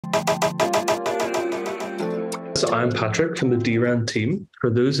So I'm Patrick from the drand team. For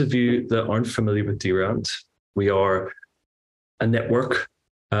those of you that aren't familiar with drand, we are a network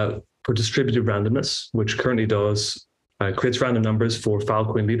for distributed randomness, which currently creates random numbers for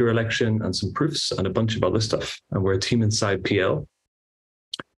Filecoin leader election and some proofs and a bunch of other stuff. And we're a team inside PL.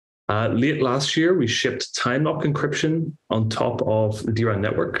 Late last year, we shipped Timelock encryption on top of the drand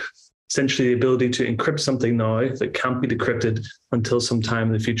network. Essentially, the ability to encrypt something now that can't be decrypted until some time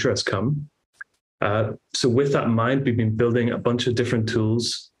in the future has come. So with that in mind, we've been building a bunch of different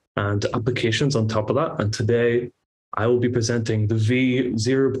tools and applications on top of that. And today, I will be presenting the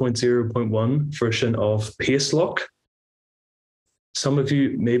v0.0.1 version of Pastelock. Some of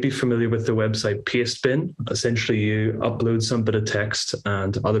you may be familiar with the website Pastebin. Essentially, you upload some bit of text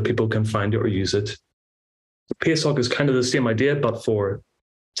and other people can find it or use it. Pastelock is kind of the same idea, but for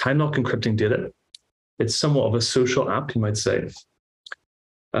Timelock encrypting data. It's somewhat of a social app, you might say.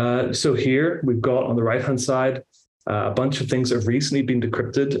 So here we've got on the right-hand side a bunch of things that have recently been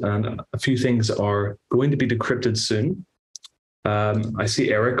decrypted, and a few things are going to be decrypted soon. I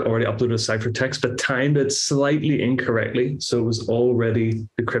see Eric already uploaded a ciphertext, but timed it slightly incorrectly, so it was already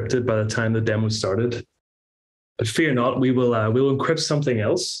decrypted by the time the demo started. But fear not, we'll encrypt something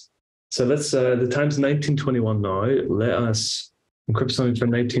else. So let's the time's 1921 now. Let us encrypt something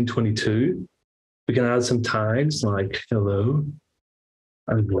from 1922. We can add some tags like hello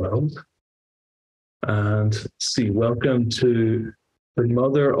and world. And see, welcome to the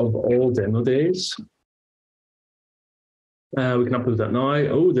mother of all demo days. We can upload that now.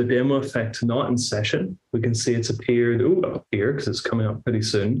 Oh, the demo effect not in session. We can see it's appeared up here because it's coming up pretty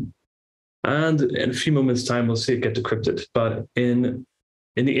soon. And in a few moments' time, we'll see it get decrypted. But in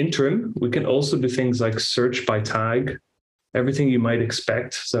the interim, we can also do things like search by tag, everything you might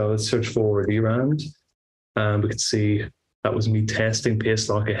expect. So let's search for drand. We can see that was me testing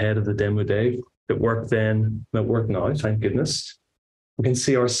Pastelock ahead of the demo day. It worked then, it worked now, thank goodness. We can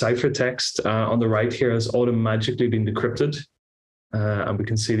see our ciphertext on the right here has automatically been decrypted. And we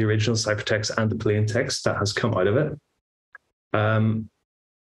can see the original ciphertext and the plain text that has come out of it.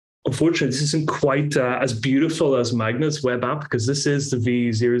 Unfortunately, this isn't quite as beautiful as Magnet's web app because this is the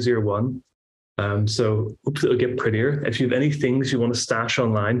v001. So hopefully it'll get prettier. If you have any things you want to stash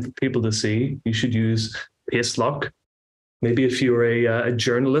online for people to see, you should use Pastelock. Maybe if you're a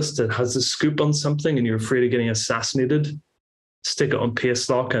journalist that has a scoop on something and you're afraid of getting assassinated, stick it on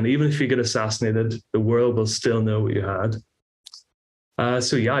Pastelock, and even if you get assassinated, the world will still know what you had.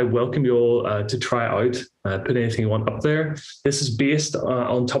 So yeah, I welcome you all to try it out, put anything you want up there. This is based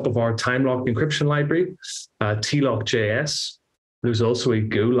on top of our Timelock encryption library, Tlock.js. There's also a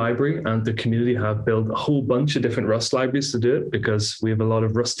Go library, and the community have built a whole bunch of different Rust libraries to do it because we have a lot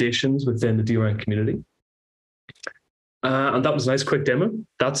of Rustations within the drand community. And that was a nice quick demo.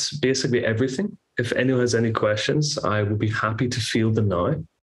 That's basically everything. If anyone has any questions, I will be happy to field them now.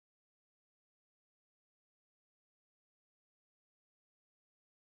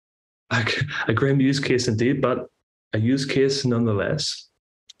 A grim use case indeed, but a use case nonetheless.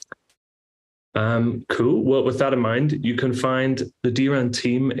 Cool. Well, with that in mind, you can find the drand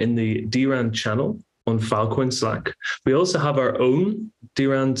team in the drand channel on Filecoin Slack. We also have our own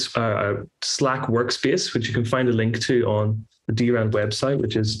drand Slack workspace, which you can find a link to on the drand website,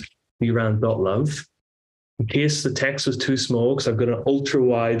 which is drand.love. In case the text was too small, because I've got an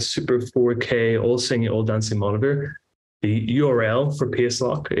ultra-wide, super 4K, all singing, all dancing monitor, the URL for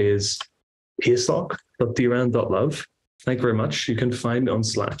Pastelock is pastelock.drand.love. Thank you very much. You can find me on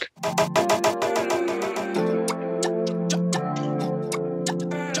Slack.